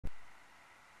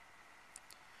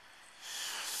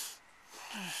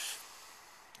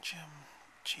Jim,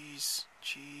 cheese,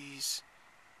 cheese.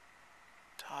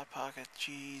 Hot Pocket,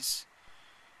 cheese.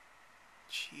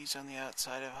 Cheese on the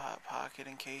outside of Hot Pocket,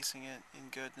 encasing it in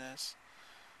goodness.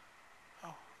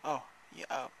 Oh,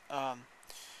 yeah, oh,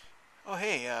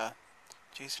 hey,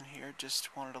 Jason here.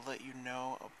 Just wanted to let you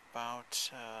know about,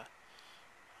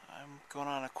 I'm going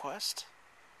on a quest.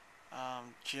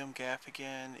 Jim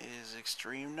Gaffigan is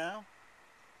extreme now.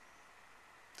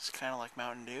 It's kind of like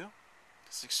Mountain Dew.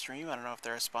 It's extreme. I don't know if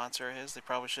they're a sponsor of his. They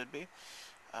probably should be.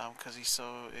 Because he's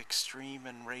so extreme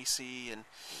and racy and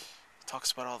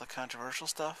talks about all the controversial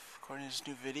stuff, according to his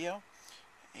new video.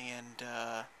 And,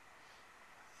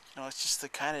 it's just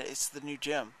it's the new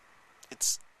Jim.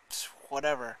 It's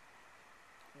whatever.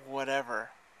 Whatever.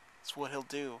 It's what he'll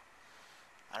do.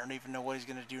 I don't even know what he's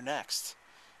going to do next.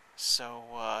 So,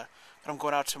 but I'm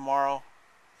going out tomorrow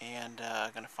and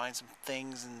going to find some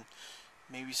things and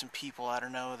maybe some people, I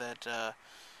don't know, that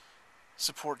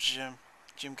support Jim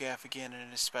Gaffigan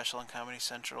and his special on Comedy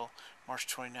Central, March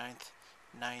 29th,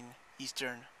 9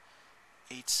 Eastern,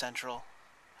 8 Central.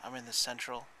 I'm in the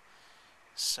Central.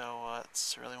 So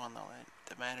it's really one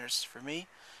that matters for me.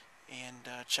 And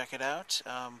check it out.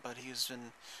 But he's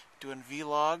been doing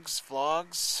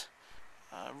vlogs,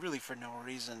 really for no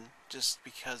reason, just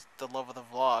because the love of the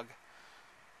vlog.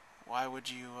 Why would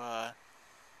you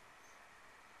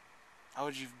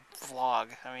vlog?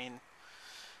 I mean,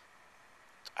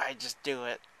 I just do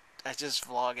it. I just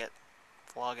vlog it.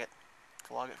 Vlog it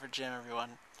for Jim,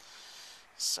 everyone.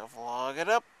 So vlog it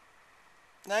up.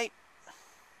 Night.